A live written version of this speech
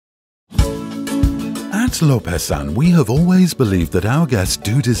At Lopesan, we have always believed that our guests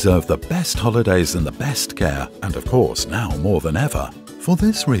do deserve the best holidays and the best care, and of course, now more than ever. For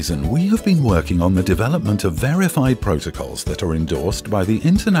this reason, we have been working on the development of verified protocols that are endorsed by the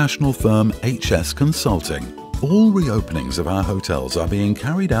international firm Gnyp-Consulting. All reopenings of our hotels are being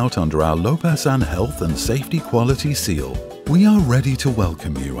carried out under our Lopesan Health and Safety Quality Seal. We are ready to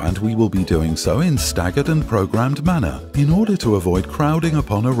welcome you, and we will be doing so in staggered and programmed manner in order to avoid crowding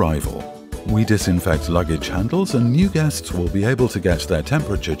upon arrival. We disinfect luggage handles, and new guests will be able to get their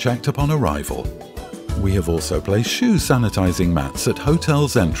temperature checked upon arrival. We have also placed shoe sanitizing mats at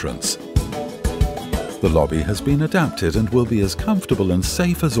hotel's entrance. The lobby has been adapted and will be as comfortable and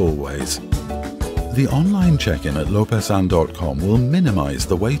safe as always. The online check-in at lopesan.com will minimize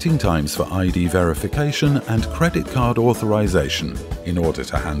the waiting times for ID verification and credit card authorization in order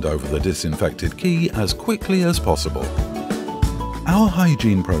to hand over the disinfected key as quickly as possible. Our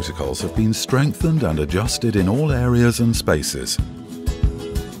hygiene protocols have been strengthened and adjusted in all areas and spaces.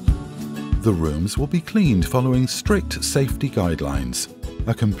 The rooms will be cleaned following strict safety guidelines.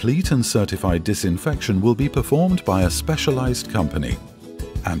 A complete and certified disinfection will be performed by a specialized company.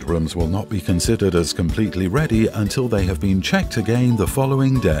 And rooms will not be considered as completely ready until they have been checked again the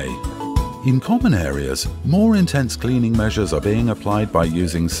following day. In common areas, more intense cleaning measures are being applied by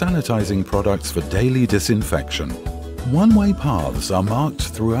using sanitizing products for daily disinfection. One-way paths are marked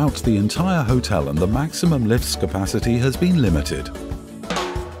throughout the entire hotel, and the maximum lift's capacity has been limited.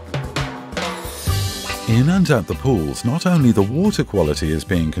 In and at the pools, not only the water quality is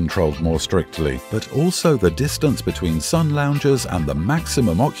being controlled more strictly, but also the distance between sun loungers and the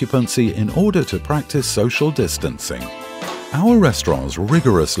maximum occupancy in order to practice social distancing. Our restaurants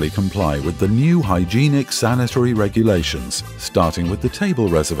rigorously comply with the new hygienic sanitary regulations, starting with the table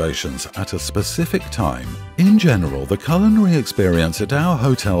reservations at a specific time. In general, the culinary experience at our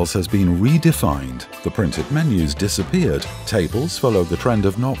hotels has been redefined. The printed menus disappeared, tables follow the trend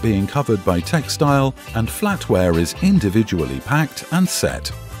of not being covered by textile, and flatware is individually packed and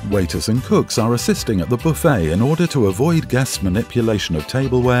set. Waiters and cooks are assisting at the buffet in order to avoid guests' manipulation of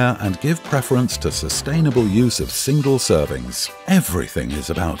tableware and give preference to sustainable use of single servings. Everything is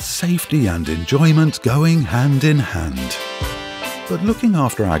about safety and enjoyment going hand in hand. But looking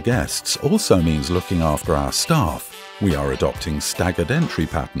after our guests also means looking after our staff. We are adopting staggered entry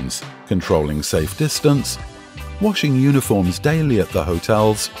patterns, controlling safe distance, washing uniforms daily at the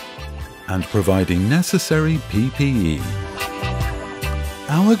hotels, and providing necessary PPE.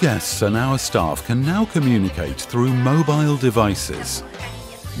 Our guests and our staff can now communicate through mobile devices,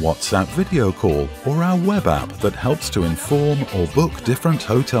 WhatsApp video call, or our web app that helps to inform or book different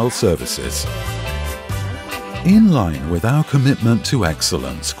hotel services. In line with our commitment to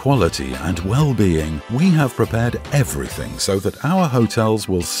excellence, quality, and well-being, we have prepared everything so that our hotels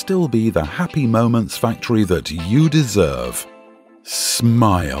will still be the happy moments factory that you deserve.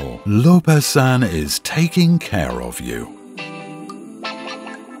 Smile. Lopesan is taking care of you.